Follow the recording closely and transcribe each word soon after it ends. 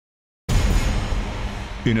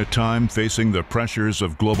In a time facing the pressures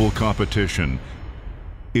of global competition,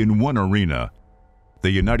 in one arena,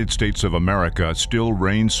 the United States of America still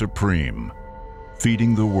reigns supreme,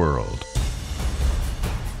 feeding the world.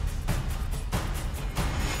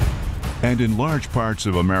 And in large parts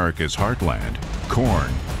of America's heartland,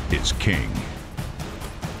 corn is king.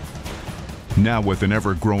 Now, with an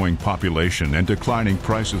ever-growing population and declining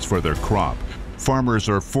prices for their crop, farmers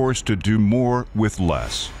are forced to do more with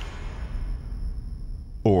less,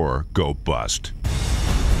 or go bust.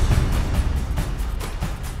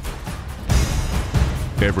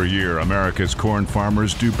 Every year, America's corn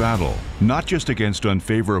farmers do battle, not just against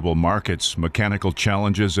unfavorable markets, mechanical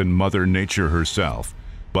challenges, and Mother Nature herself,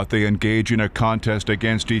 but they engage in a contest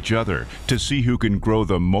against each other to see who can grow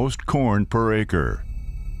the most corn per acre.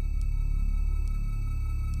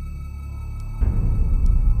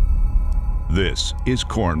 This is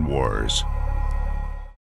Corn Wars.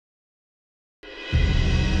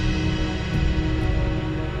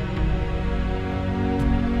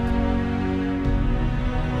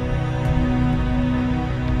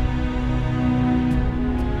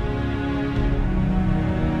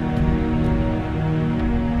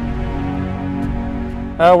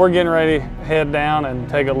 We're getting ready to head down and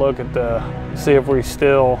take a look at see if we're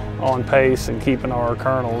still on pace and keeping our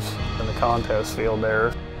kernels in the contest field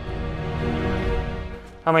there.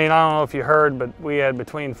 I mean, I don't know if you heard, but we had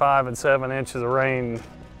between 5 and 7 inches of rain,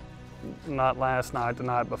 not last night, the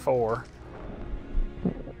night before.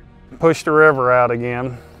 Pushed the river out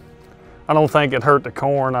again. I don't think it hurt the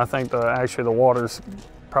corn. I think actually the water's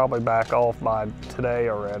probably back off by today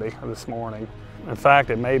already, this morning. In fact,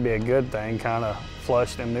 it may be a good thing, kind of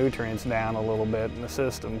flush them nutrients down a little bit in the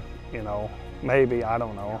system, you know. Maybe, I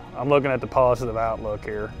don't know. I'm looking at the positive outlook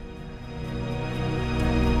here.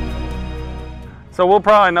 So we'll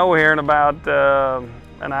probably know here in about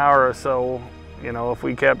an hour or so, you know, if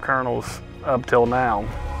we kept kernels up till now.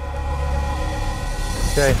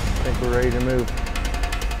 Okay, I think we're ready to move.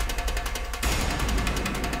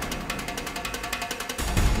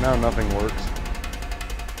 No, nothing works.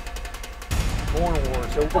 Corn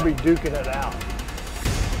Wars, so we'll be duking it out.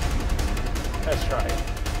 That's right.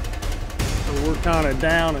 So we're kind of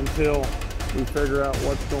down until we figure out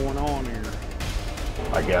what's going on here.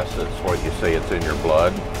 I guess that's what you say, it's in your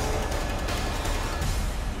blood.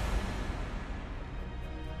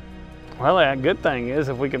 Well, the good thing is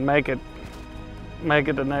if we can make it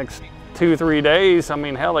the next 2-3 days, I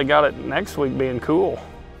mean, hell, they got it next week being cool.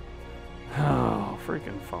 Oh,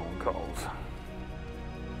 freaking phone calls.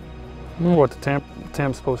 I wonder what the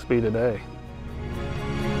temp's supposed to be today.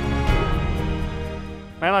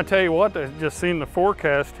 Man, I tell you what, I just seen the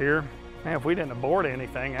forecast here. Man, if we didn't abort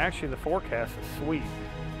anything, actually the forecast is sweet.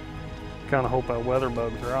 Kind of hope that weather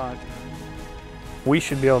bug's right. We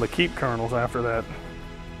should be able to keep kernels after that.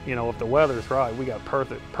 You know, if the weather's right, we got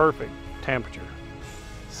perfect temperature.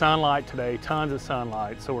 Sunlight today, tons of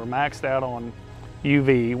sunlight, so we're maxed out on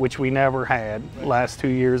UV, which we never had. Last 2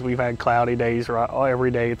 years we've had cloudy days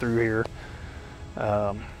every day through here.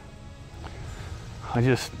 I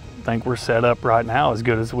just think we're set up right now as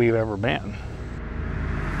good as we've ever been.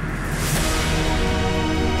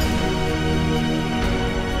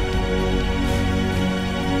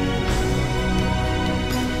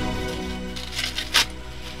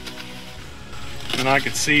 And I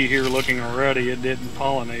could see here looking already, it didn't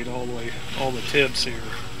pollinate all the tips here.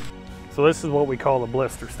 So this is what we call the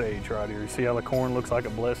blister stage right here. You see how the corn looks like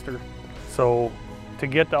a blister? So to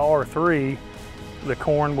get to R3, the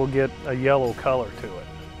corn will get a yellow color to it.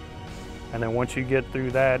 And then once you get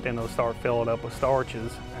through that, then it'll start filling up with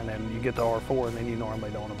starches, and then you get to R4, and then you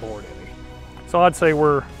normally don't abort any. So I'd say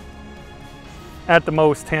we're at the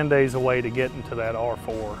most 10 days away to getting to that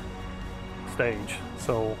R4 stage.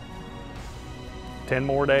 So 10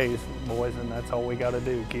 more days, boys, and that's all we got to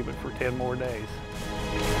do, keep it for 10 more days.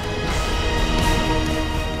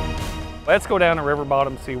 Let's go down the river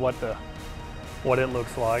bottom and see what it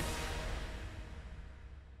looks like.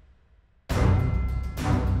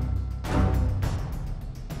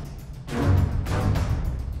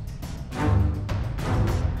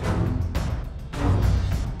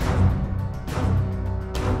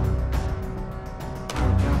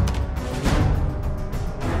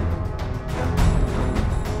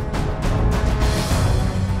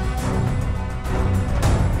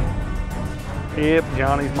 Yep,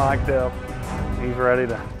 Johnny's mic'd up. He's ready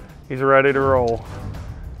to roll.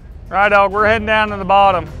 All right, dog, we're heading down to the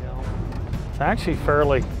bottom. It's actually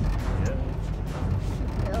fairly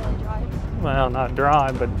dry. Well, not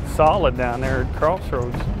dry, but solid down there at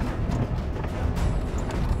Crossroads.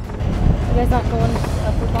 You guys not going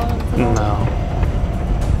up or bottom? No.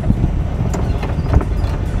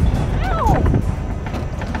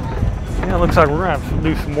 looks like we're gonna have to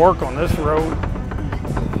do some work on this road.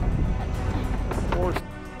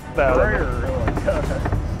 Out of it.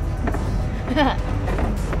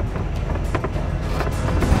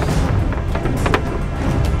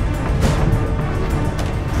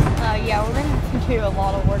 Yeah, we're gonna have to do a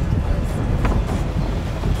lot of work to this.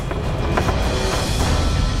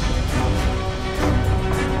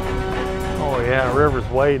 Oh yeah, river's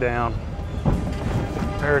way down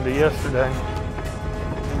compared to yesterday.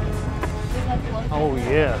 Oh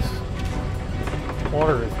yes,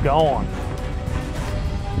 water is gone.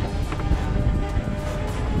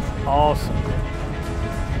 Awesome.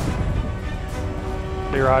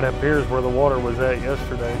 See, right up here is where the water was at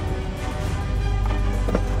yesterday.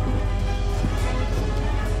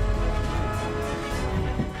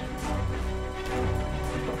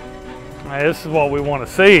 Hey, this is what we want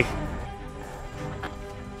to see.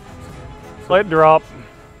 Let drop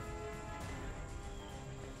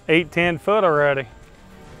 8-10 foot already.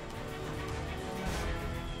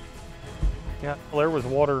 Yeah, well, there was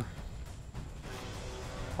water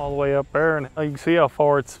all the way up there, and you can see how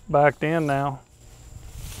far it's backed in now.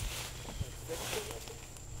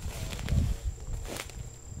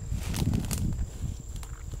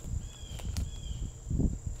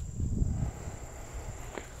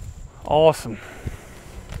 Awesome.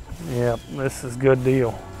 Yep, this is a good deal.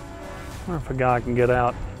 I wonder if a guy can get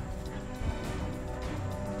out.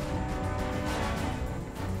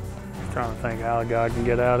 I'm trying to think how a guy can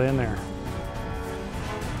get out in there.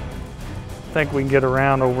 I think we can get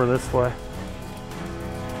around over this way.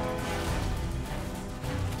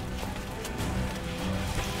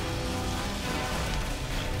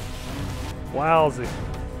 Wowzy.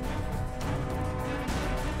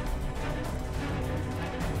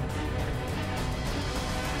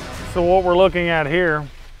 So what we're looking at here,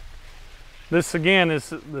 this again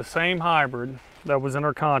is the same hybrid that was in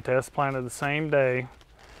our contest, planted the same day.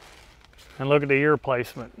 And look at the ear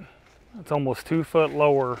placement. It's almost 2 foot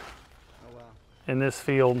lower in this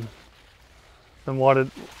field than what it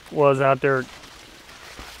was out there at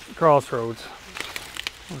Crossroads.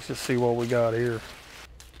 Let's just see what we got here.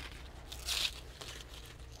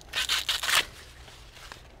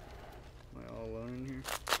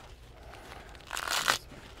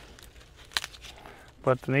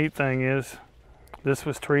 But the neat thing is, this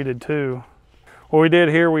was treated too. What we did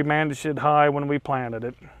here, we managed it high when we planted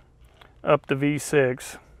it, up to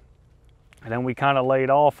V6, and then we kind of laid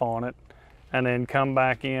off on it, and then come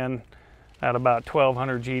back in at about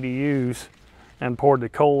 1200 GDUs and poured the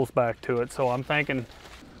coals back to it. So I'm thinking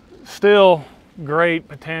still great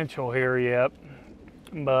potential here yet,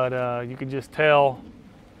 but you can just tell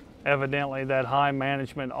evidently that high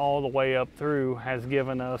management all the way up through has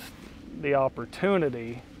given us the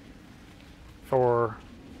opportunity for,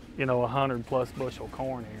 you know, 100+ bushel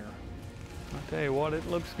corn here. I tell you what, it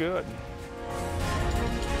looks good.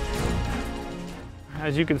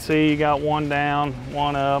 As you can see, you got one down,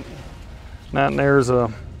 one up. And there's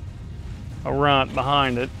a runt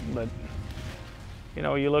behind it, but you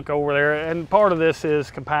know, you look over there, and part of this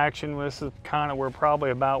is compaction. This is kind of where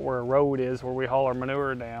probably about where a road is, where we haul our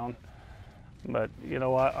manure down. But you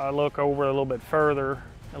know, I look over a little bit further,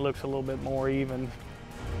 it looks a little bit more even.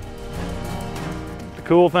 The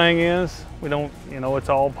cool thing is, we don't, you know, it's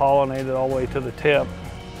all pollinated all the way to the tip.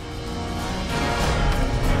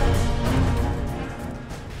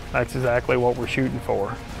 That's exactly what we're shooting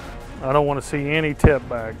for. I don't want to see any tip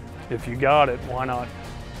back. If you got it, why not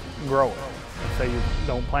grow it? Say you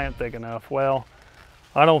don't plant thick enough. Well,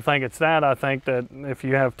 I don't think it's that. I think that if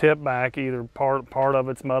you have tip back, either part of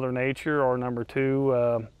it's Mother Nature, or number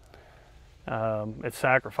two, it's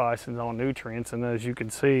sacrificing on nutrients. And as you can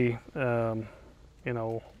see, you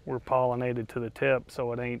know, we're pollinated to the tip,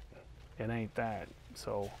 so it ain't that.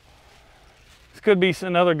 So this could be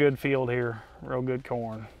another good field here, real good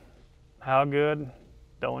corn. How good?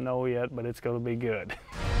 Don't know yet, but it's going to be good.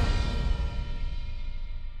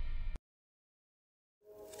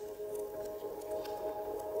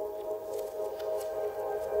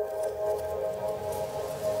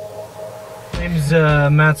 My name is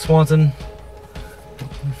Matt Swanson.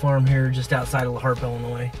 We farm here just outside of Harp,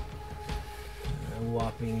 Illinois. A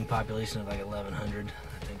whopping population of like 1,100,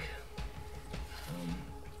 I think.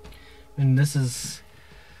 And this is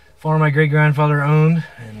a farm my great-grandfather owned,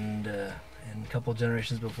 and a couple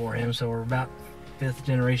generations before him. So we're about 5th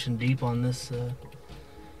generation deep on this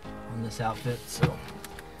outfit. So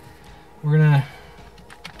we're gonna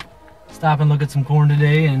stop and look at some corn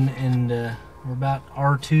today, and we're about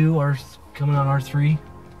R2, coming on R3.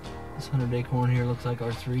 This 100-day corn here looks like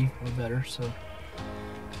R3 or better. So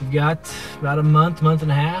we've got about a month and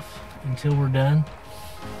a half until we're done.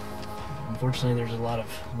 unfortunately, there's a lot of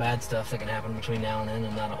bad stuff that can happen between now and then,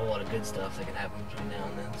 and not a whole lot of good stuff that can happen between now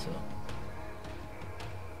and then. So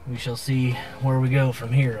we shall see where we go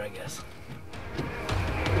from here, I guess.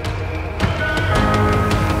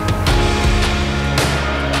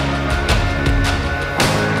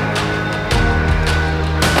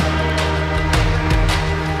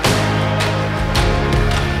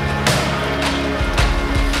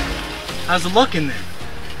 How's it looking then?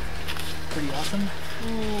 Pretty awesome. 1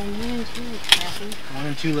 and 2 look crappy. 1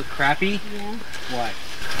 and 2 look crappy? Yeah. Why?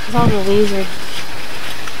 Because all the leaves are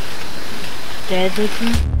dead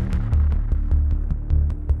looking.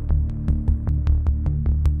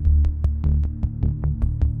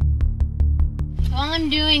 All I'm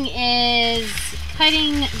doing is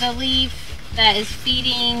cutting the leaf that is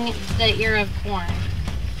feeding the ear of corn.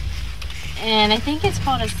 And I think it's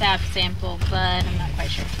called a sap sample, but I'm not quite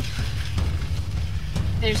sure.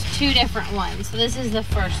 There's 2 different ones, so this is the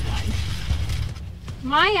first one.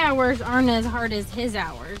 My hours aren't as hard as his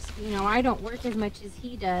hours. You know, I don't work as much as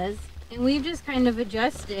he does. And we've just kind of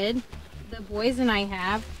adjusted, the boys and I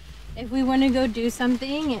have. If we want to go do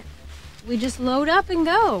something, we just load up and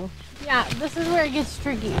go. Yeah, this is where it gets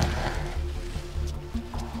tricky.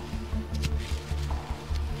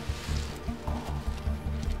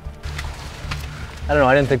 I don't know.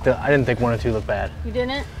 I didn't think 1 and 2 looked bad. You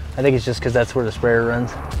didn't? I think it's just because that's where the sprayer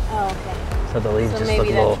runs. Oh, okay. So the leaves So just maybe look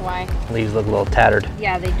a that's little. why. Leaves look a little tattered.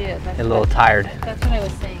 Yeah, they do. That's A little tired. That's what I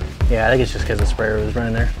was saying. Yeah, I think it's just because the sprayer was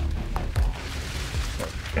running there.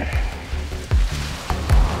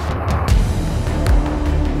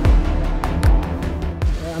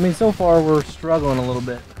 I mean, so far we're struggling a little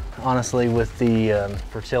bit, honestly, with the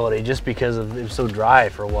fertility, just because it was so dry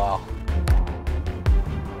for a while.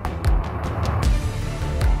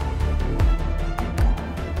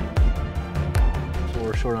 So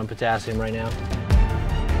we're short on potassium right now.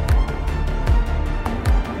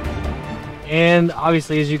 And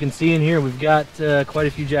obviously, as you can see in here, we've got quite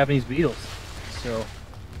a few Japanese beetles. So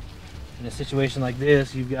in a situation like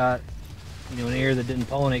this, you've got, you know, an ear that didn't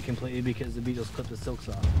pollinate completely because the beetles clipped the silks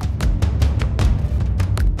off.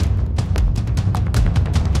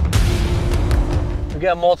 We've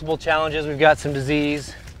got multiple challenges. We've got some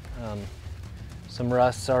disease, some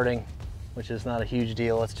rust starting, which is not a huge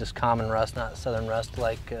deal. It's just common rust, not southern rust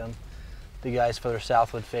like the guys further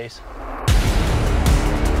south would face.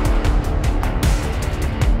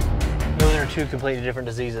 Those are 2 completely different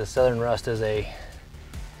diseases. Southern rust is a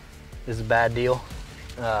bad deal.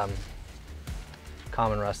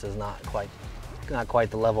 Common rust is not quite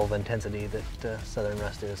the level of intensity that southern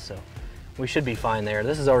rust is. So we should be fine there.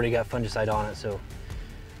 This has already got fungicide on it, so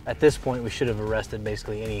at this point we should have arrested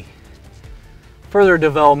basically any further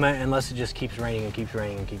development unless it just keeps raining and keeps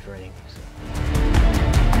raining and keeps raining. So.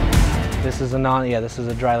 This is a this is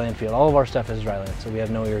a dry land field. All of our stuff is dry land, so we have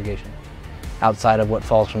no irrigation outside of what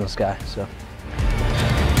falls from the sky. So.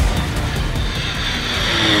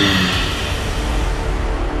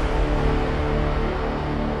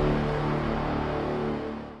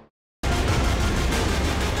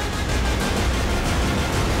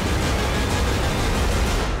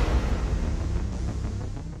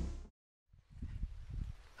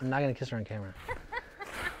 I'm not gonna kiss her on camera.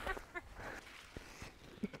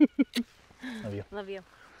 Love you. Love you.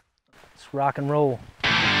 Let's rock and roll.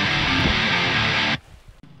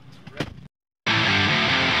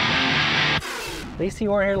 At least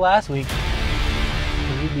you weren't here last week.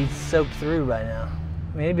 You'd be soaked through by now.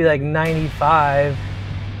 I mean, it'd be like 95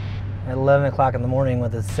 at 11 o'clock in the morning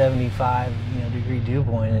with a 75 degree dew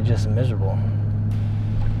point and just miserable.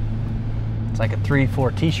 It's like a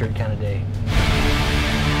 3-4 t-shirt kind of day.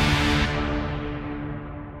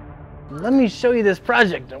 Let me show you this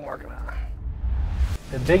project I'm working on.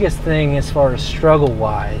 The biggest thing as far as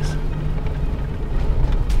struggle-wise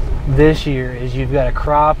this year is you've got a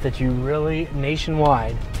crop that you really,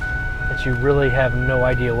 nationwide, that you really have no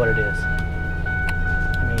idea what it is.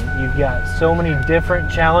 I mean, you've got so many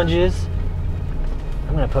different challenges.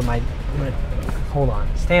 Hold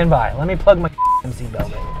on, stand by. Let me plug my seatbelt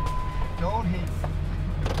in. Don't hit.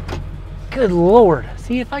 Good Lord.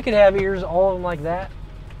 See, if I could have ears, all of them like that,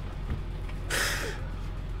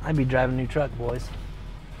 I'd be driving a new truck, boys.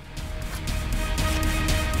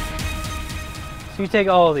 So you take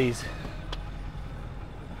all of these.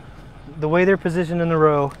 The way they're positioned in the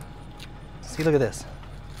row. See, look at this.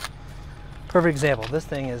 Perfect example. This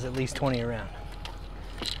thing is at least 20 around.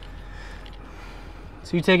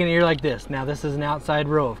 So you take an ear like this. Now this is an outside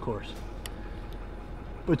row, of course.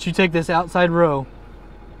 But you take this outside row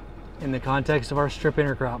in the context of our strip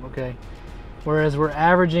intercrop, okay? Whereas we're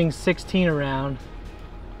averaging 16 around,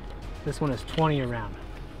 this one is 20 around.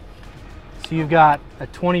 So you've got a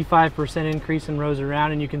 25% increase in rows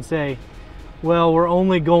around, and you can say, well, we're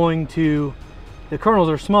only going to, the kernels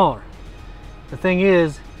are smaller. The thing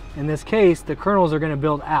is, in this case, the kernels are going to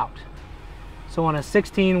build out. So on a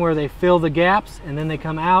 16 where they fill the gaps and then they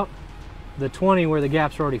come out, the 20 where the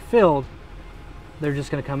gaps are already filled, they're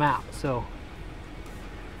just going to come out. So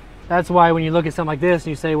that's why when you look at something like this and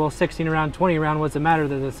you say, well, 16 around, 20 around, what's the matter?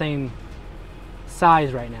 They're the same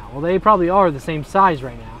size right now. Well, they probably are the same size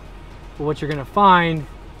right now. But what you're going to find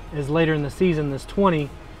is later in the season, this 20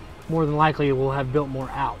 more than likely will have built more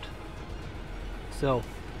out. So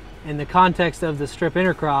in the context of the strip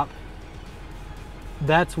intercrop,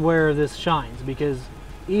 that's where this shines, because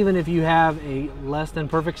even if you have a less than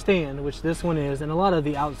perfect stand, which this one is, and a lot of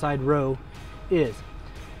the outside row is.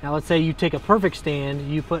 Now let's say you take a perfect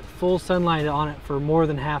stand, you put full sunlight on it for more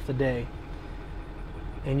than half the day,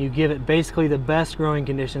 and you give it basically the best growing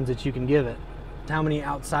conditions that you can give it. How many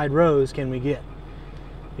outside rows can we get?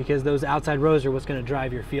 Because those outside rows are what's going to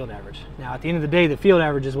drive your field average. Now at the end of the day, the field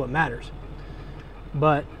average is what matters.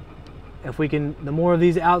 But if we can, the more of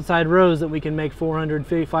these outside rows that we can make 400,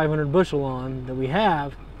 500 bushel on that we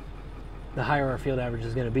have, the higher our field average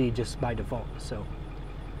is going to be just by default. So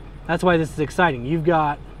that's why this is exciting. You've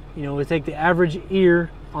got, you know, we take the average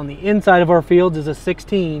ear on the inside of our fields is a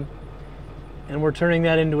 16, and we're turning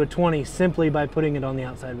that into a 20 simply by putting it on the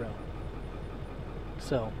outside row.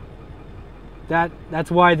 So that's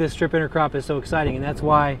why this strip intercrop is so exciting, and that's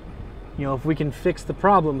why, you know, if we can fix the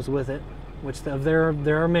problems with it, which there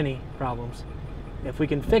are many problems. If we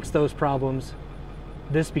can fix those problems,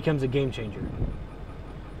 this becomes a game changer.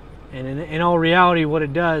 And in all reality, what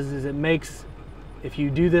it does is it makes, if you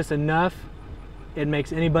do this enough, it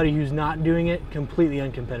makes anybody who's not doing it completely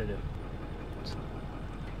uncompetitive.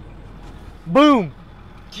 Boom!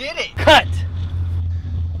 Get it! Cut!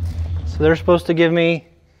 So they're supposed to give me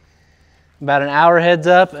about an hour heads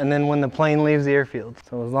up, and then when the plane leaves the airfield.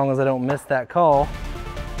 So as long as I don't miss that call,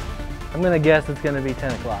 I'm gonna guess it's gonna be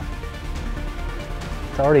 10 o'clock.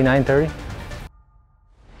 It's already 9:30.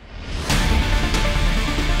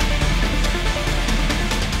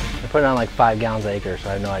 They're putting on like 5 gallons an acre, so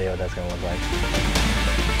I have no idea what that's gonna look like.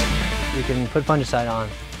 You can put fungicide on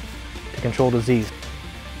to control disease.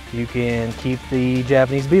 You can keep the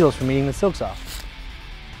Japanese beetles from eating the silks off.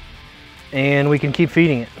 And we can keep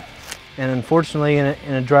feeding it. And unfortunately, in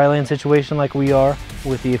a dry land situation like we are,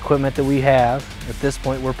 with the equipment that we have, at this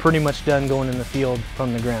point, we're pretty much done going in the field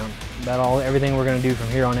from the ground. Everything we're gonna do from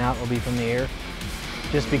here on out will be from the air,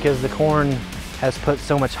 just because the corn has put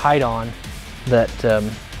so much height on that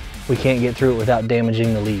we can't get through it without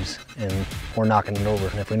damaging the leaves or knocking it over.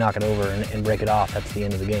 And if we knock it over and break it off, that's the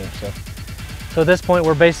end of the game. So at this point,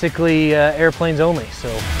 we're basically airplanes only.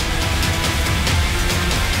 So.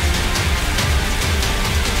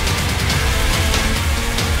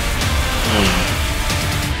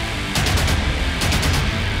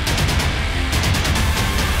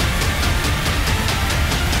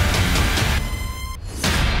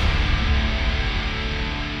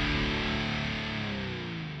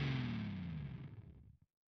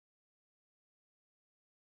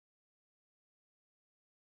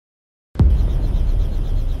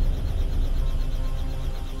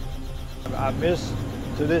 I miss,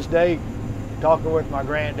 to this day, talking with my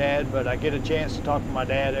granddad, but I get a chance to talk to my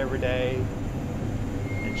dad every day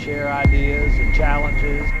and share ideas and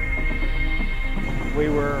challenges. We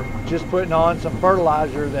were just putting on some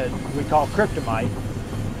fertilizer that we call kryptonite,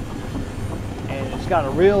 and it's got a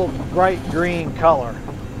real bright green color,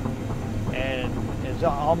 and it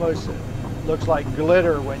almost looks like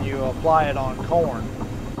glitter when you apply it on corn.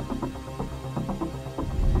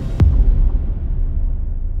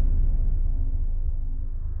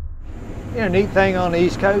 You know, neat thing on the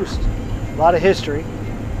East Coast, a lot of history,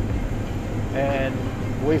 and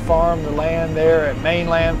we farmed the land there at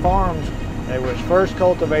Mainland Farms. It was first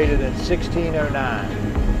cultivated in 1609,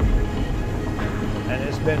 and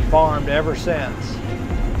it's been farmed ever since.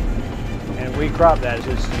 And we crop that. It's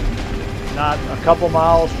just not a couple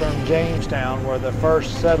miles from Jamestown, where the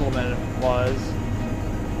first settlement was.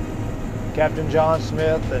 Captain John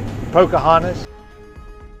Smith and Pocahontas.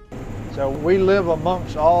 So we live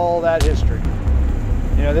amongst all that history.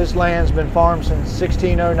 You know, this land's been farmed since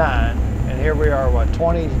 1609, and here we are, what,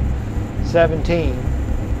 2017.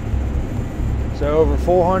 So over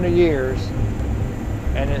 400 years,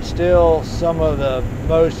 and it's still some of the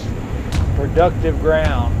most productive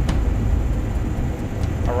ground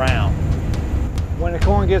around. When the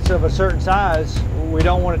corn gets of a certain size, we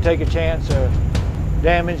don't want to take a chance of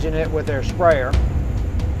damaging it with their sprayer.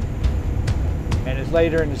 And it's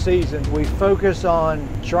later in the season, we focus on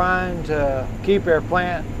trying to keep our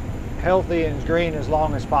plant healthy and green as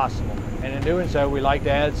long as possible. And in doing so, we like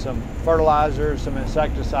to add some fertilizer, some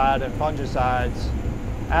insecticide and fungicides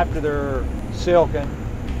after they're silken.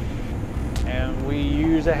 And we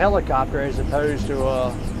use a helicopter as opposed to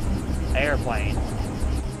an airplane.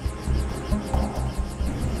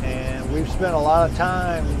 And we've spent a lot of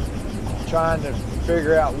time trying to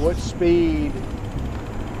figure out what speed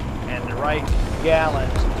and the right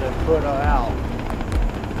gallons to put out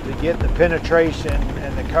to get the penetration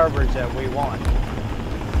and the coverage that we want.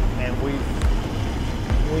 And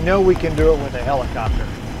we know we can do it with a helicopter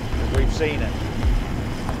because we've seen it.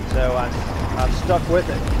 So I've stuck with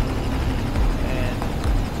it.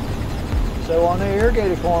 And so on the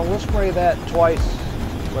irrigated corn, we'll spray that twice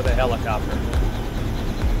with a helicopter.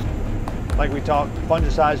 Like we talked,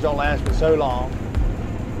 fungicides don't last for so long.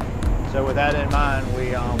 So with that in mind, we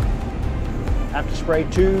have to spray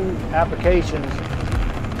 2 applications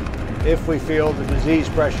if we feel the disease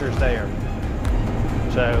pressure is there.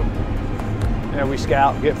 So we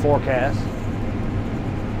scout, get forecasts,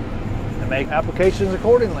 and make applications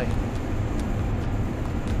accordingly.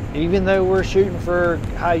 Even though we're shooting for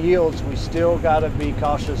high yields, we still got to be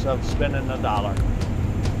cautious of spending a dollar.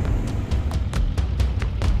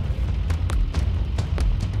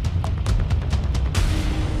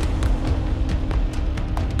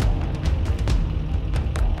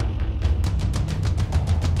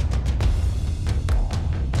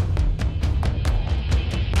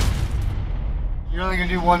 You're only gonna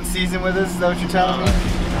do 1 season with us, is that what you're telling me?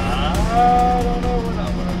 I don't know what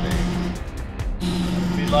I'm gonna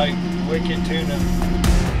be. Be like wicked tuna.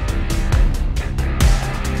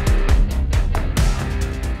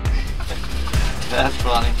 That's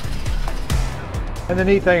funny. And the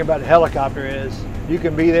neat thing about the helicopter is you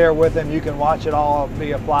can be there with him, you can watch it all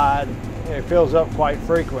be applied. It fills up quite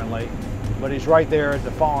frequently, but he's right there at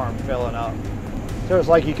the farm filling up. So it's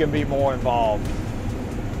like you can be more involved.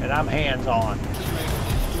 And I'm hands-on.